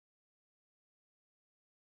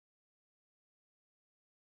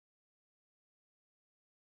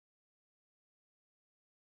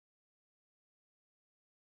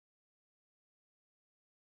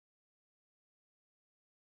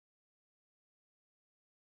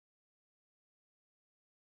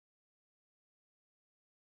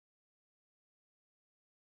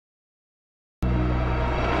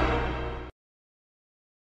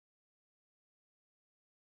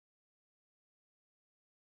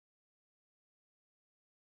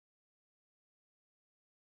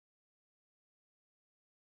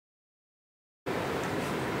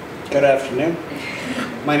Good afternoon.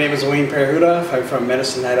 My name is Wayne Perhuda. I'm from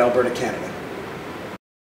Medicine Hat, Alberta, Canada.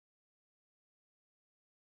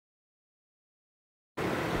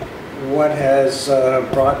 What has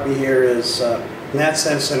brought me here is, in that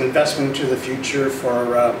sense, an investment into the future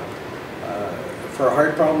for a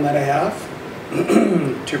heart problem that I have,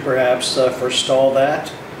 to perhaps forestall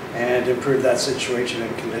that and improve that situation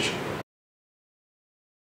and condition.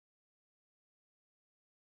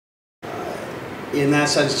 In that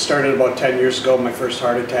sense, it started about 10 years ago, my first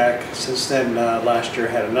heart attack. Since then, last year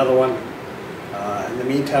I had another one. In the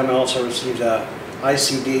meantime, I also received a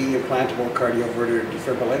ICD, implantable cardioverter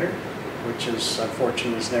defibrillator, which is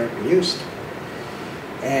unfortunately has never been used.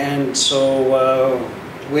 And so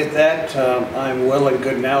with that, I'm well and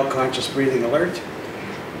good now, conscious breathing alert.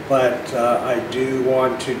 But I do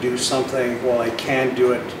want to do something while I can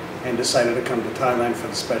do it, and decided to come to Thailand for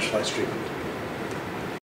the specialized treatment.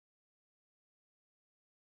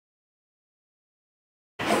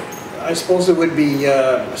 I suppose it would be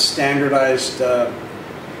standardized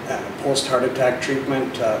post-heart attack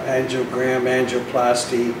treatment, angiogram,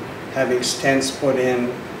 angioplasty, having stents put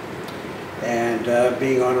in, and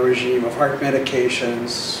being on a regime of heart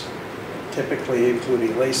medications, typically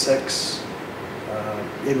including Lasix.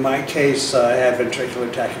 In my case, I had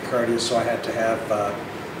ventricular tachycardia, so I had to have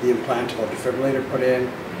the implantable defibrillator put in,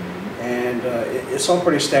 and it's all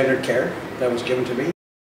pretty standard care that was given to me.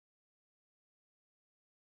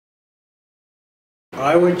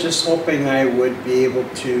 I was just hoping I would be able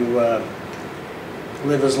to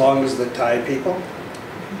live as long as the Thai people,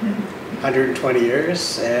 120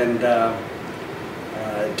 years, and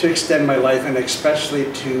to extend my life, and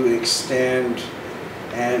especially to extend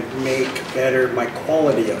and make better my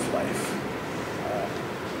quality of life.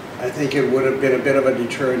 I think it would have been a bit of a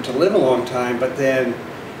deterrent to live a long time, but then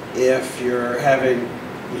if you're having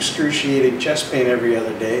excruciating chest pain every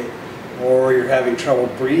other day, or you're having trouble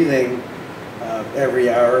breathing every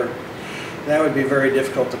hour, that would be very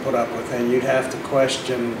difficult to put up with, and you'd have to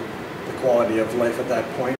question the quality of life at that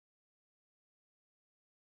point.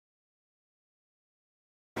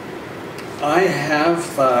 I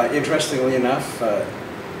have, interestingly enough,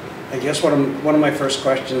 I guess one of my first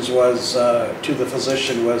questions was to the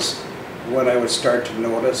physician was when I would start to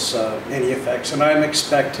notice any effects, and I'm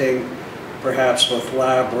expecting perhaps with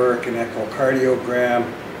lab work and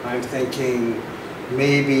echocardiogram, I'm thinking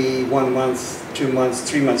maybe 1 month, 2 months,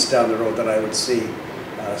 3 months down the road that I would see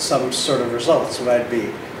some sort of results, what I'd be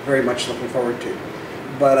very much looking forward to.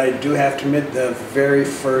 But I do have to admit, the very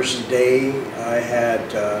first day I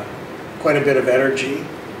had quite a bit of energy.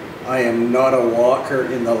 I am not a walker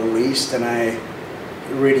in the least, and I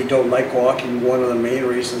really don't like walking. One of the main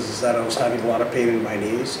reasons is that I was having a lot of pain in my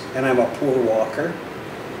knees, and I'm a poor walker.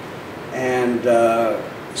 And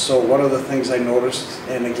so one of the things I noticed,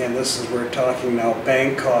 and again, this is, we're talking now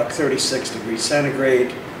Bangkok, 36 degrees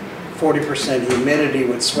centigrade, 40% humidity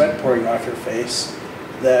with sweat pouring off your face,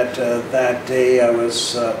 that that day I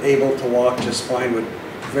was able to walk just fine with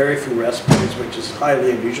very few rest periods, which is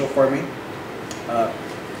highly unusual for me.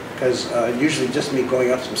 Because usually just me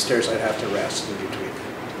going up some stairs, I'd have to rest in between,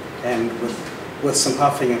 and with some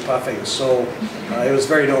huffing and puffing, so it was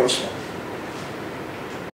very noticeable.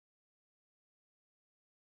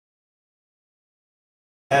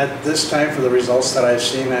 At this time, for the results that I've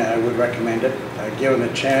seen, I would recommend it. Given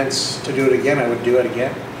a chance to do it again, I would do it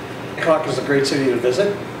again. Bangkok is a great city to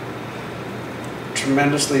visit.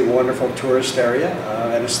 Tremendously wonderful tourist area,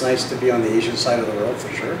 and it's nice to be on the Asian side of the world for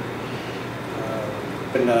sure.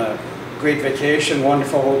 Been a great vacation,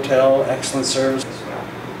 wonderful hotel, excellent service.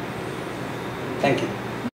 Thank you.